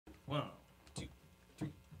1, 2, 3,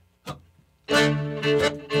 hop.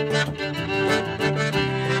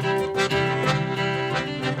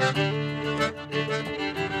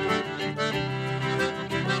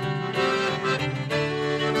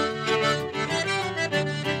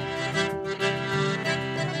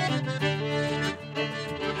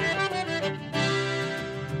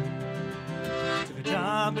 Took a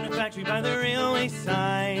job in a factory by the railway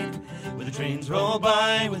side, where the trains roll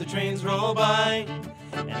by, where the trains roll by.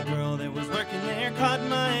 And a girl that was working there caught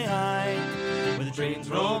my eye. Where the trains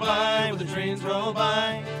roll by, where the trains roll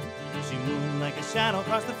by. She moved like a shadow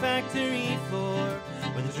across the factory floor.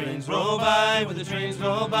 Where the trains roll by, where the trains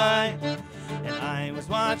roll by. And I was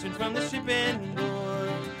watching from the shipping door.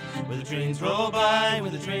 Where the trains roll by,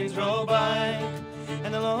 where the trains roll by.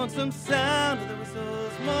 And the lonesome sound of the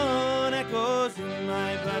whistle's moan echoes in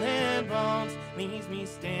my blood and bones, leaves me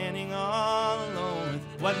standing all alone with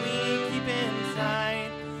what we keep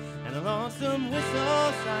inside. And the lonesome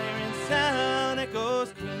whistle siren sound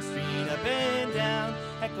echoes Queen Street up and down,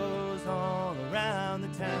 echoes all around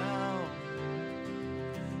the town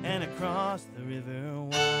and across the river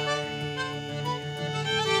wide.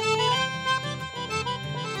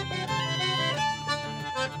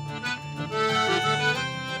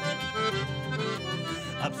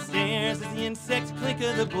 Upstairs is the insect click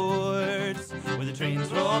of the boards, where the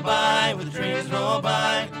trains roll by, where the trains roll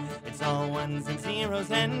by. It's all ones and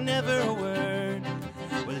zeros and never a word.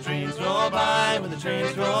 Where the trains roll by, where the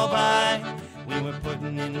trains roll by. We were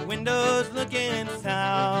putting in windows looking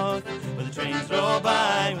south. Where the trains roll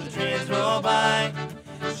by, where the trains roll by.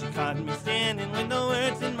 She caught me standing with no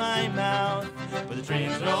words in my mouth. Where the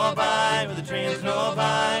trains roll by, where the trains roll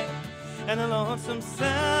by. And the lonesome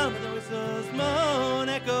sound of the whistle's moan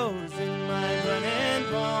echoes in my blood and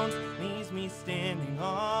bones, leaves me standing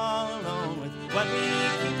all alone with what we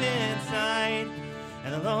keep inside.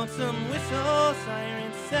 And the lonesome whistle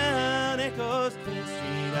siren sound echoes Queen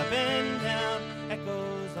Street up and down,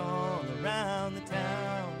 echoes all around the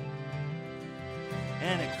town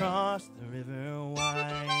and across the river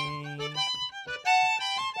wide.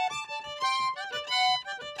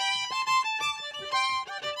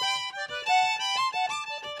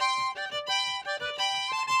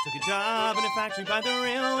 Took a job in a factory by the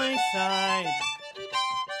railway side,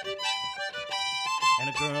 and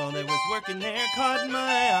a girl that was working there caught my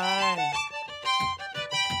eye.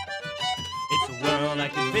 It's a world I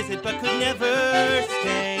could visit but could never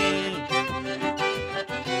stay.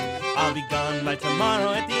 I'll be gone by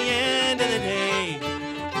tomorrow at the end of the day.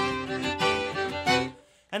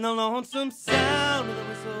 And the lonesome sound of the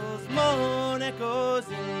whistle's moan echoes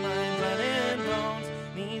in my blood and bones,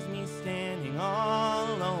 leaves me standing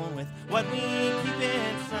all alone with what we keep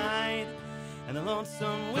inside. And the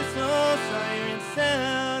lonesome whistle siren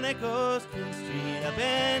sound echoes Queen Street up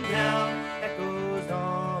and down.